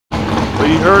Well,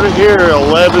 you heard it here,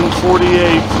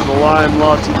 11:48 for the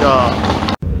limelateda.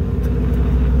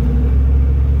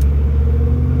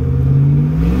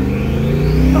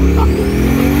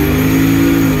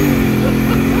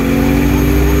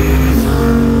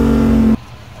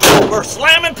 We're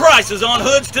slamming prices on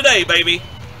hoods today, baby.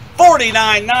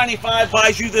 $49.95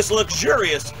 buys you this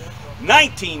luxurious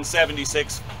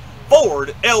 1976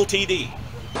 Ford LTD.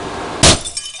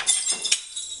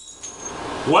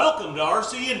 Welcome to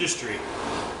RCindustry.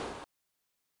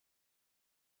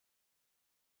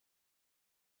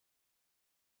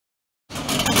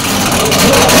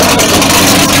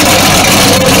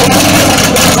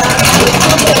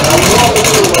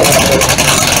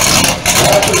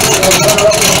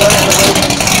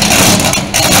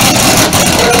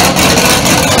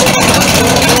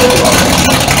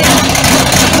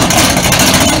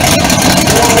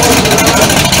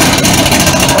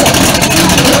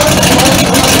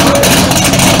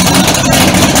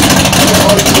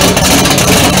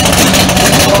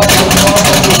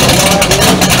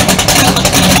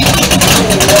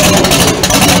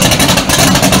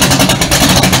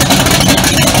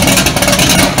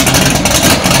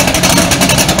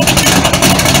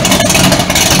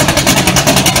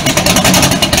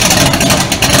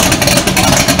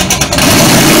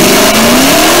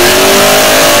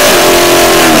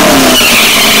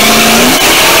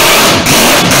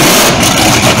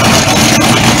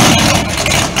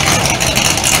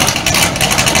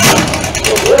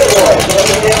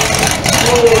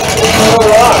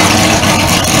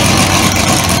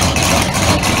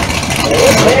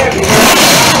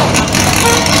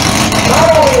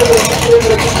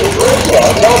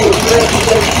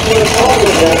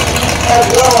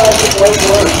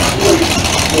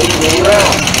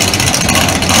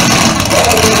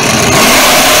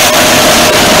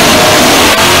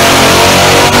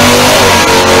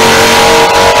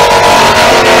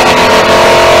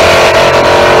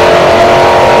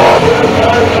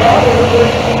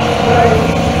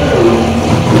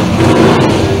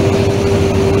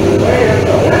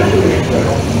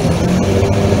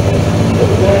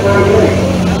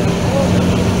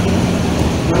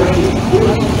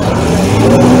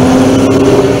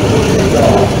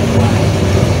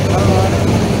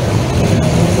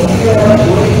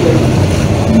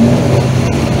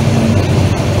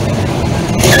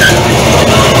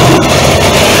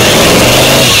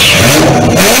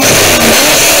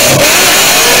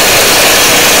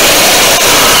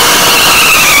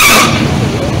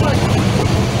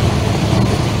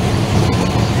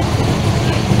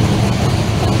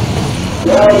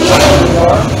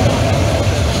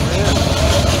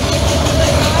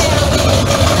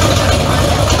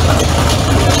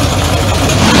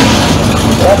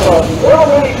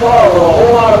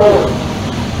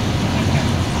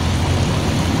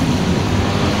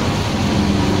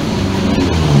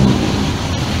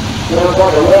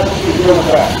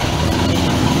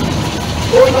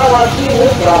 I've seen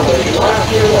this combination.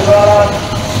 Last year was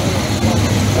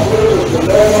I believe it was the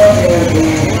NONA and the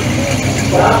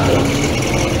Sikeston.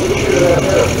 We should have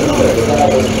had two that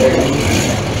was taken.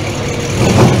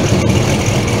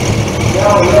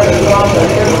 Now we're ready to drop the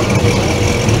hammer.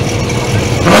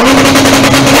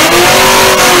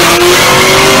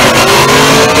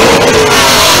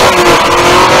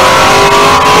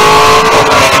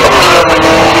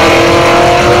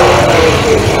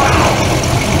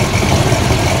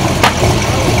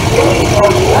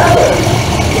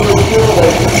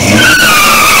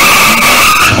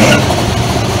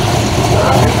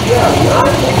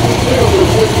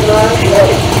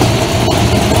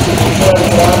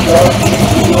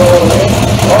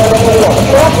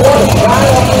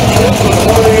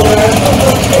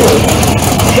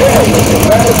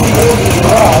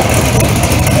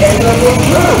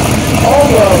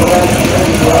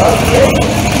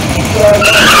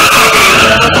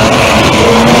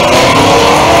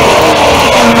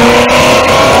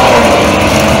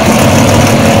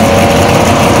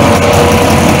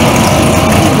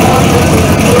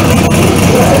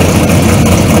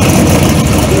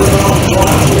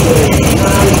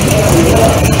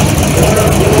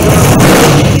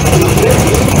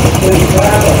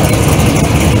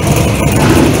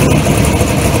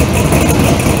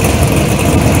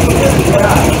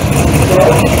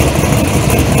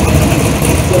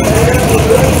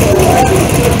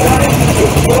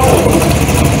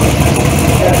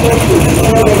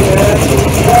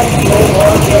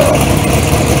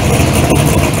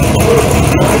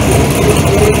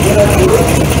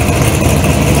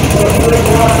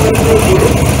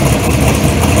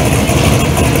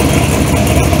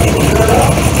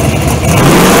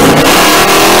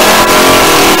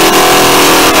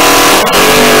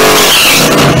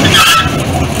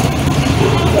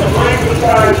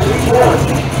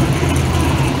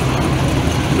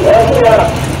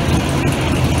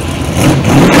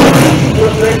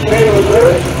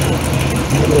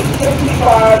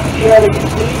 Chevy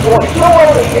C4, still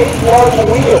over 8 large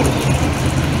wheels.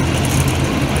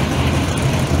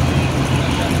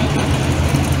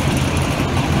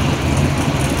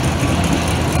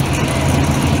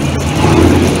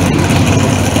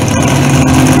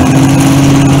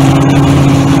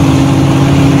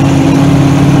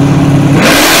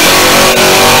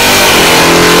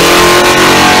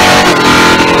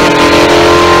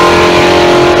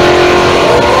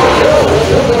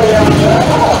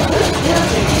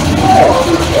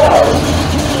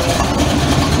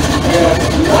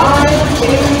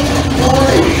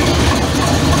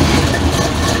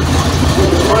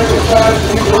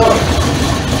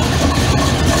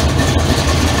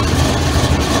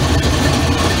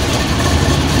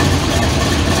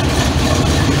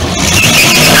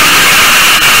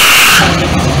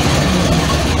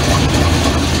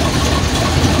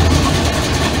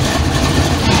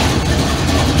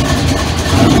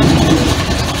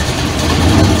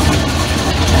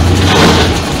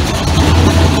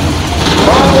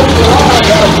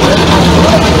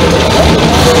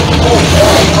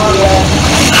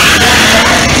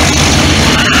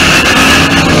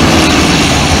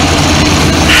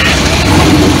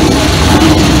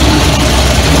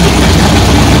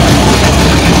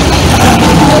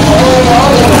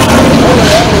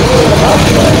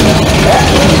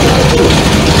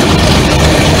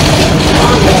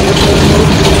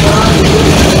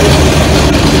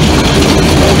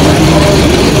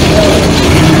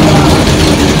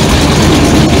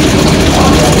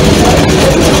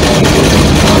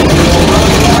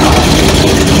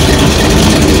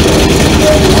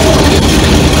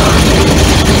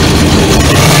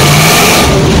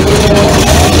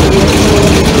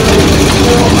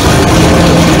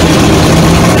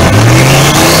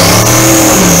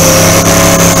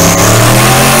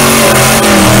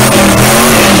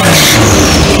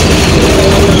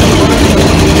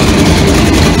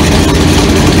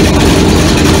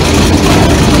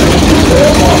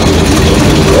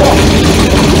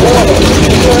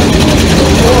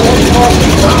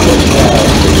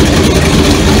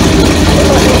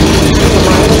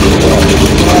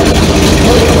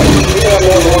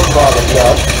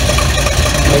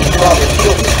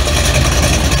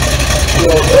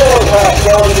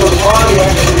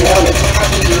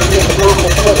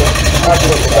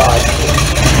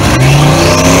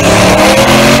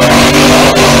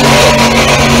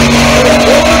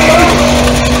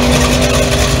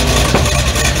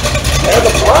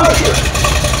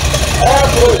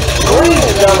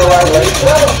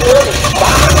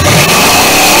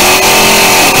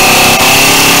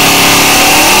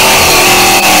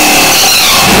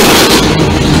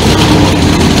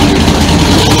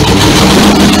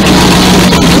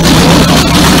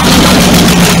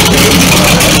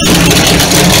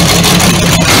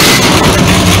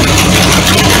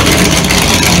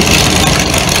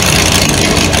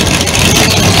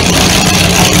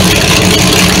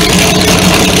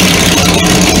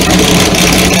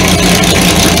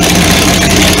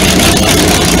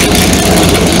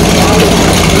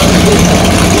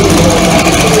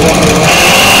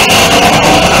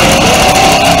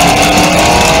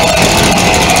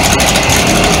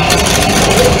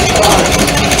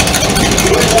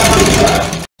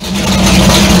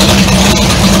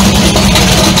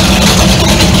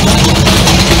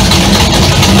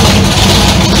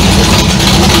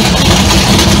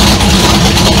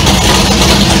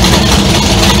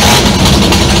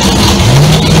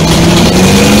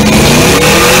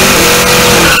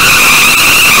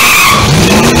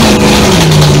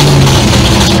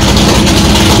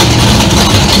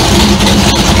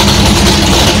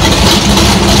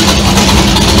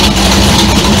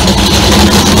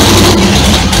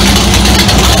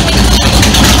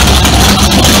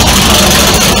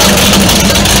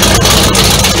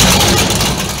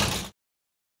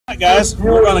 Guys,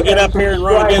 we're going to get up here and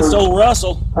run against old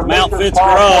Russell from Outfits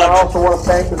Garage. I also want to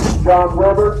thank Mr. John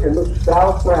Weber and Mr.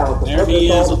 Dallas Brown. There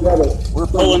he is. We're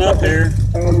pulling up here.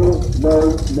 Annual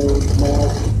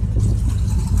NoNameNationals.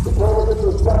 Before we get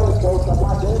to the settlement, folks, I'd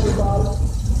like everybody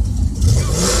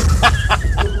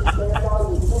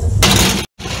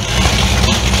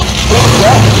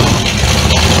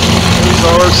There's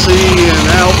RC and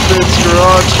Outfits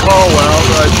Garage call out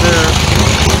right there.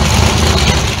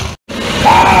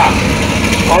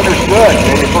 Understood.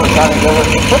 Maybe first time you ever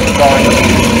took the car.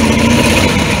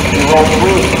 You rolled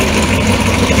through.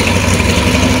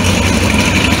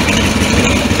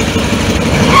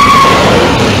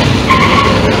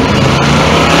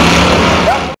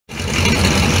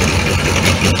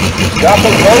 Got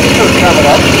the roadster coming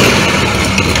up.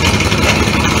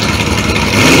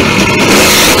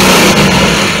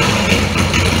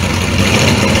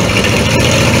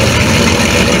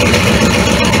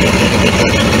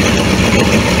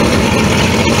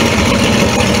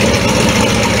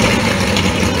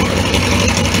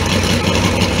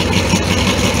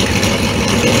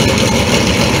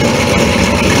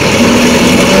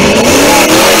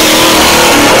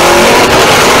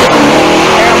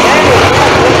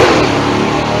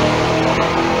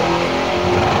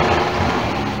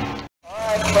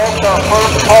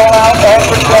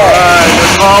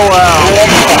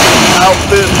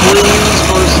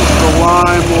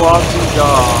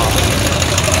 limelateda.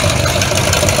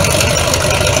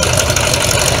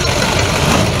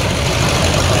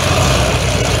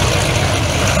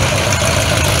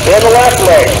 And the left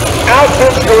leg.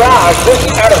 Outfit garage. This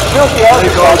is out of Silky, I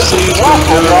think RC's been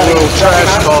doing a little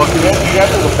trash talking. The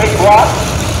big block.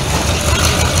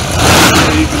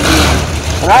 You can do it.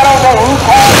 And I don't know who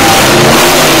called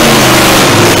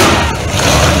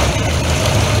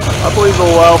I believe the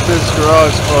Outfit's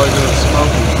garage is probably going to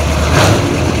smoke it.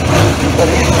 but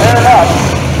he's tearing up.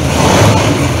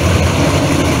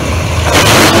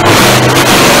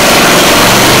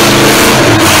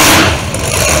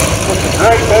 With the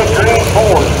great big green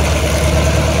Ford.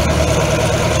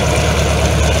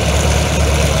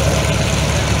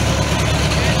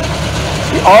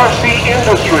 The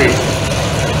RCindustry.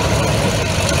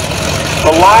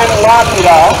 The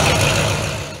limelateda.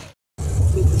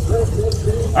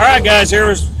 All right, guys, here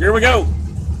we go.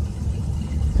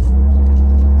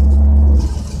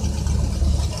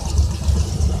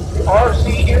 The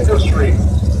RCindustry.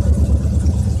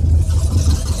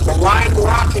 The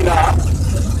limelateda.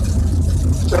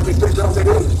 7608.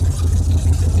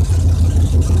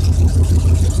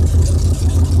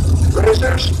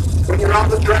 Racers, when you're on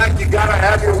the track, you gotta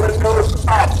have your windows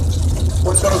up.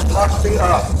 Windows must be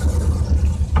up.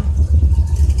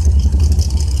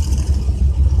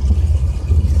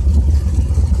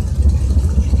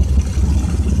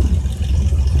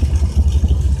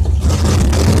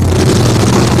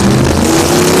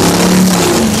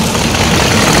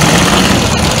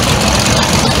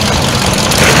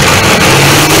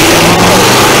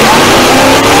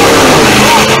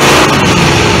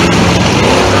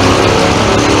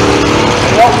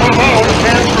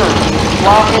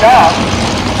 Lock it out.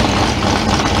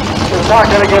 It's not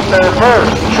going to get there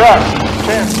first. Truck.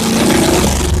 10.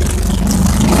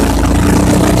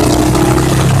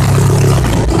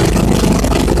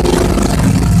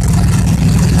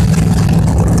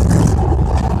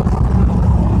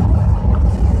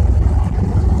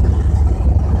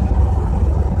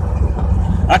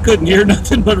 I couldn't hear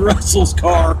nothing but Russell's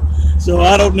car, so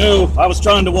I don't know. I was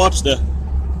trying to watch the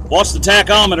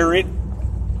tachometer. It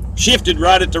shifted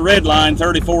right at the red line,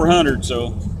 3,400,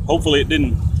 so hopefully it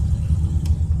didn't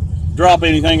drop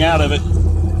anything out of it.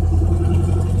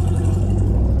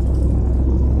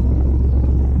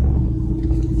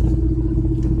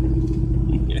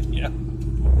 Yeah.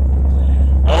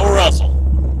 Oh, Russell.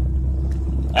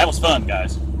 That was fun,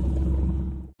 guys.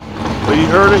 But you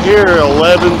heard it here,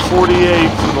 11:48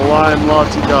 for the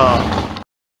limelateda.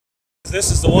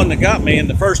 This is the one that got me in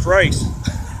the first race.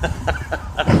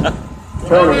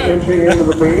 Inching into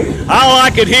the beam. All I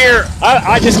could hear,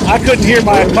 I couldn't hear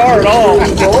my car at all.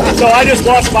 So I just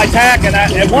watched my tack, and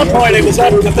at one point it was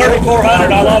up to 3,400.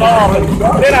 I let off, and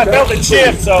then I felt it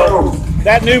shift. So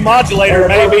that new modulator,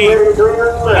 maybe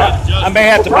I may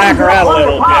have to back her out a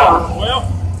little. Yeah.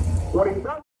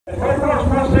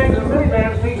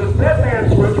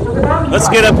 Let's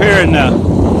get up here and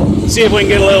see if we can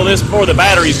get a little of this before the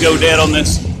batteries go dead on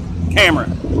this camera.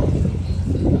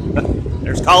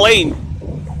 There's Colleen.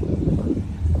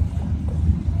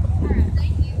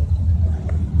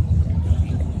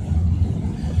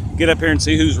 Get up here and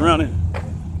see who's running.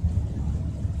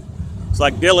 It's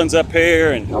like Dylan's up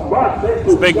here and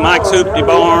it's Big Mike's Hoopty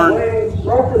barn.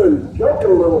 Smoking and choking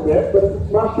a little bit, but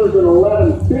it musters an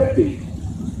 1150.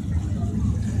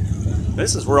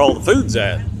 This is where all the food's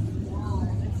at.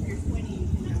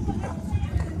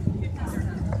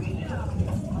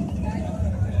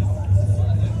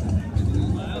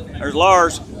 There's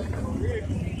Lars.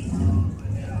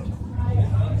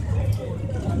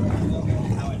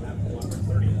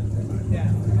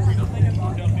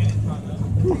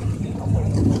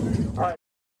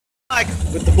 Mike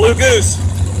with the Blue Goose.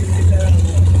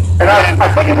 And I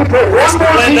think if we put one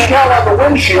more decal on the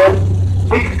windshield,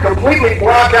 we could completely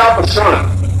block out the sun.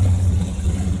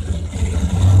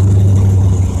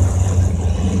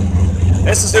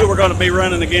 This is who we're going to be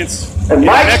running against. And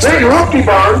Mike's big hoopty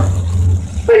barn,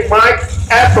 Big Mike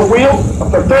at the wheel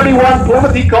of the 31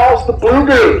 Plymouth, he calls the Blue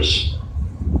Goose.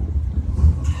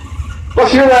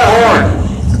 Let's hear that horn.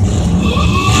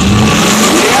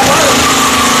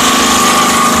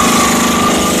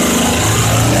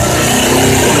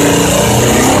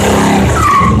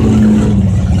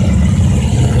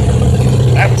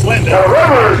 That was Linda. Now, the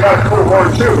River's got a cool horn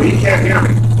too, he can't hear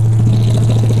me.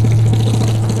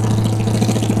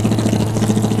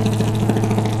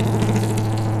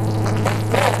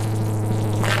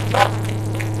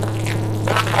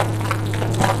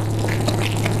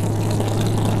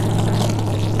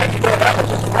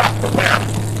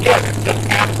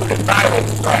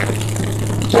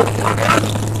 So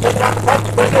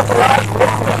As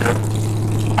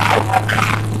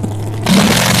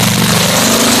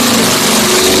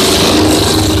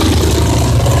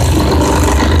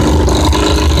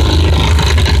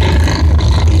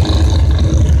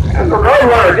the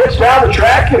roadrunner gets down the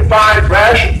track, it finds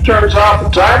Ration, turns off the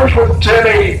timers with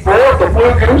 1084. The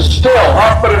Blue Goose still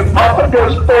humping and pumping,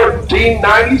 goes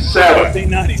 1497.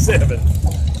 1497.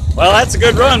 Well, that's a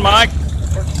good run, Mike.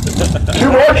 Two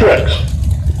more tricks.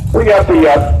 We got the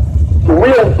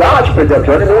real Dodge pickup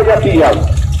truck, and then we got the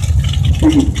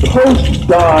post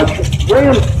Dodge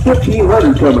Ram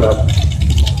 1500 coming up.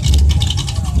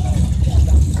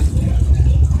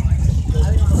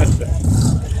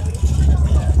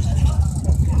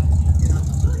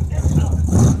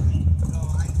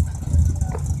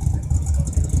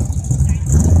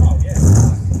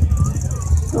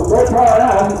 So far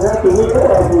out, after we go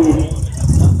on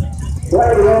the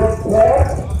right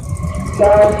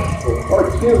Dodge, or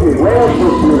excuse me, Ram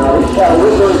 1500,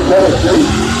 Woodburn, Tennessee.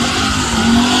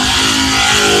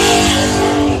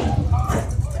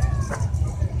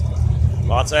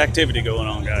 Lots of activity going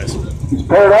on, guys. He's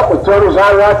paired up with Turtle's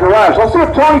Eye Right Garage. Let's see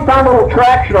if Tony found a little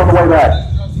traction on the way back.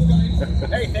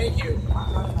 Hey, thank you.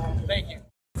 Thank you.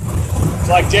 It's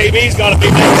like JB's got to be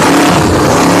there.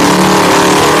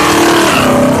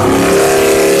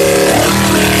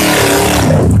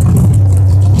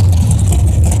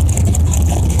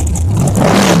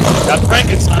 Got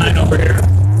Frankenstein over here.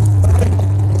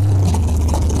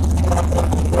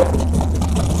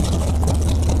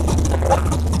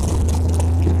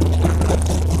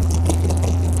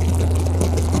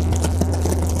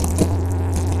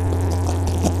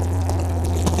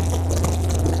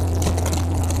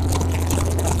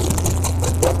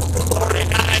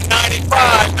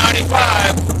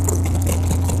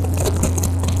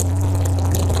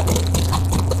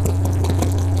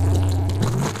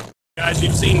 Guys,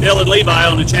 you've seen Dylan Levi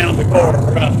on the channel before.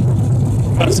 We're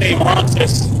gonna see him launch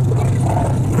this.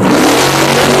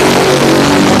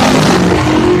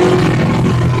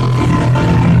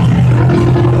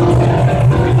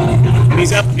 And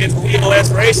he's up against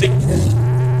POS Racing.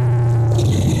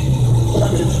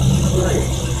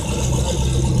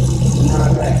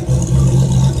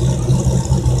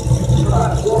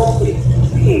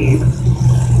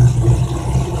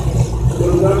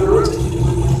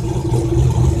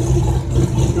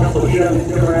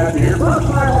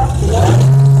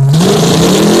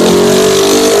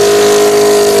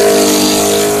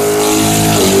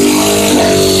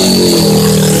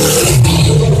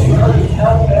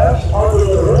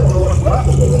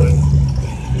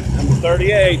 Number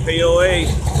 38, POA.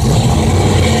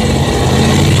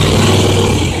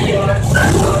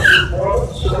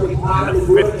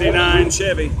 Number 59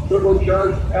 Chevy.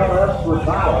 Turbocharged LS for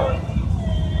power.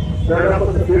 Start up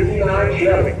with the 59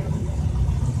 Chevy.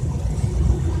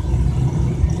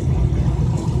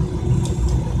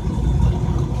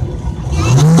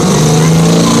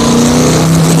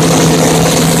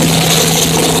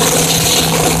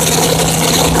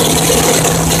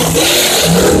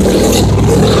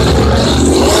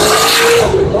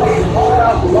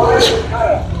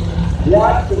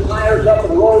 Watch the tires up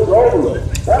and rolls over it.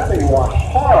 That thing washed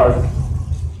hard.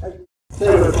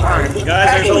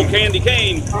 Guys, there's old Candy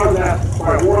Cane.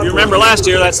 You remember last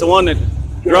year, that's the one that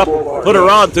put a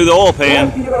rod through the oil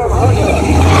pan.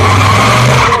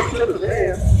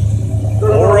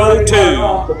 402.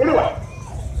 Anyway,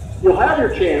 you'll have your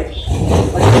chance.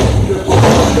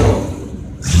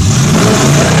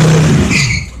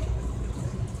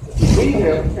 You beat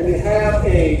him and you have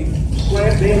a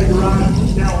slant daily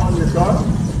garage now on your car.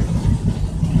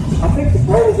 I think the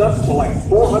total's up to like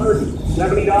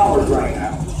 $470 right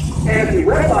now. And if you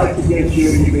red lights against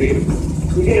you and you beat him,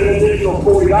 you get an additional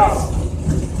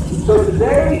 $40. So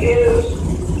today is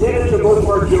get into both of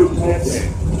our Joe's head day.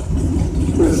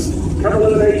 There's a couple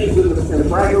eliminations in the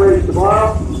bracket race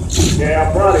tomorrow.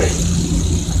 Yeah, buddy.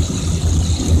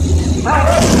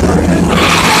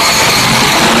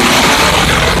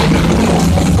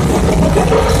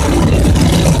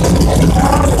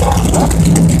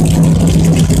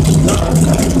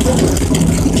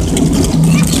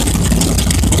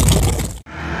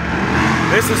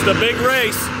 This is the big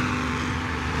race.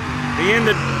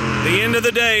 The end of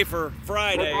the day for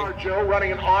Friday. Joe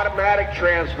running an automatic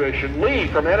transmission. Lee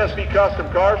from NSV Custom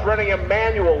Cars running a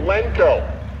manual Lenco.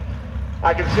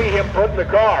 I can see him putting the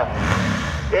car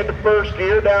into first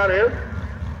gear down here.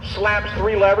 Slaps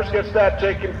 3 levers, gets that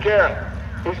taken care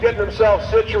of. He's getting himself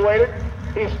situated.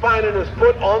 He's finding his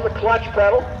foot on the clutch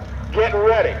pedal, getting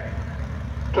ready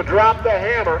to drop the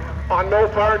hammer on No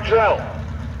Part Joe.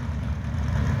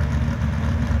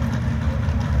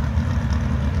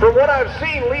 From what I've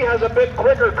seen, Lee has a bit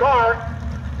quicker car,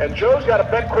 and Joe's got a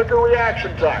bit quicker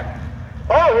reaction time.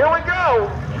 Oh, here we go.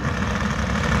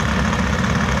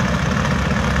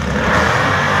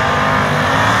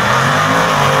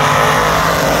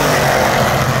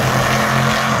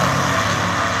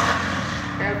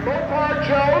 And Mopar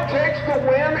Joe takes the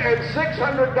win and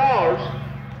 $600.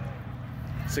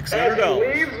 $600. As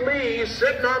he leaves Lee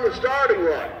sitting on the starting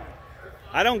line.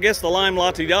 I don't guess the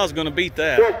limelateda is going to beat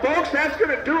that. Well, folks, that's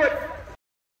going to do it.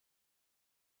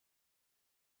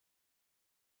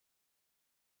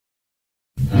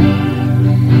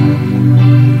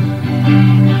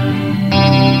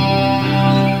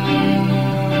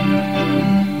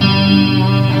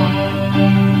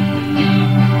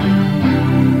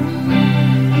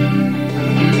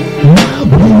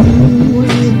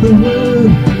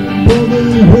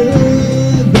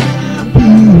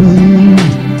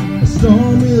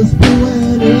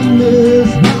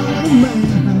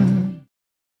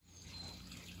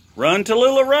 Run,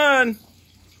 Tallulah, run!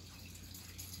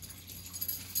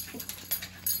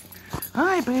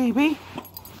 Hi, baby.